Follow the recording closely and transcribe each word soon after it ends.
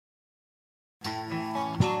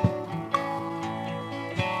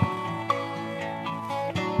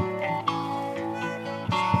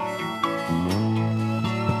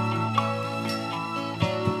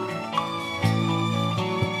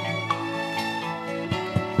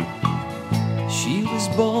She was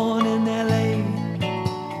born in LA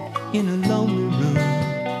in a lonely room.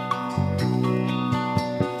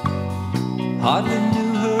 Hardly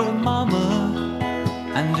knew her mama,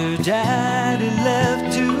 and her daddy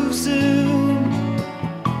left too soon.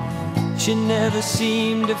 She never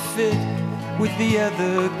seemed to fit with the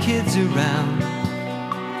other kids around.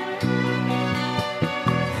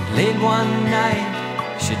 Late one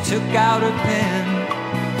night, she took out a pen.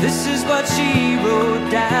 This is what she wrote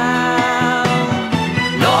down.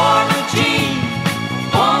 Norma Jean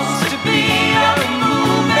wants to be a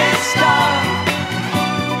movie star.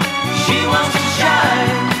 She wants to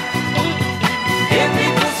shine. If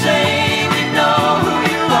people say we know who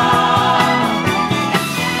you are.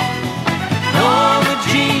 Norma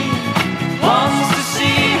Jean wants to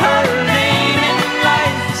see her name in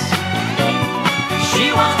lights. She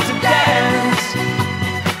wants to dance.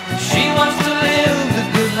 She wants to live the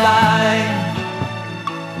good life.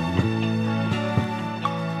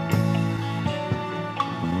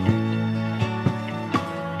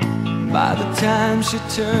 By the time she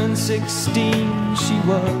turned 16, she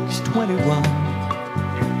was 21.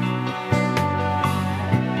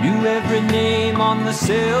 Knew every name on the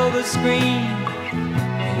silver screen,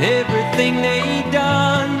 everything they'd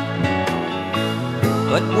done.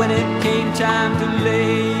 But when it came time to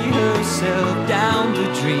lay herself down to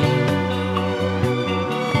dream,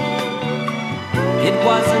 it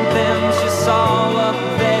wasn't them she saw up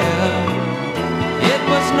there. It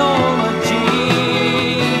was Norma Jean.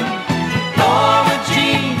 Norma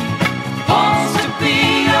Jean wants to be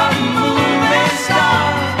a movie star.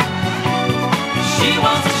 She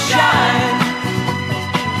wants to shine.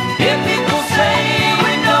 If people say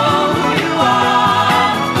we know who you are.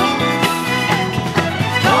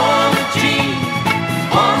 Norma Jean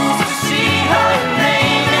wants to see her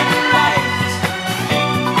name in lights.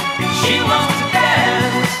 She wants to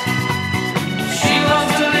dance. She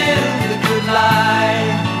wants to live the good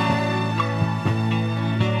life.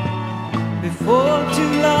 Before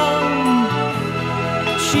too long,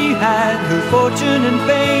 she had her fortune and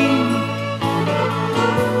fame,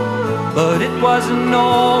 but it wasn't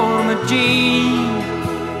Norma Jean.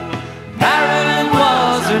 Marilyn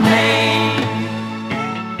was her name.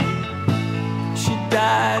 She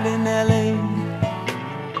died in LA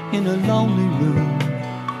in a lonely room.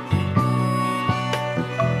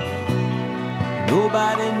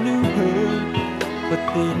 Nobody knew her, but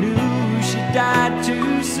they knew she died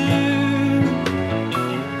too soon.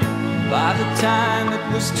 By the time it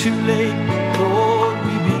was too late, Lord,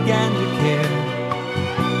 we began to care.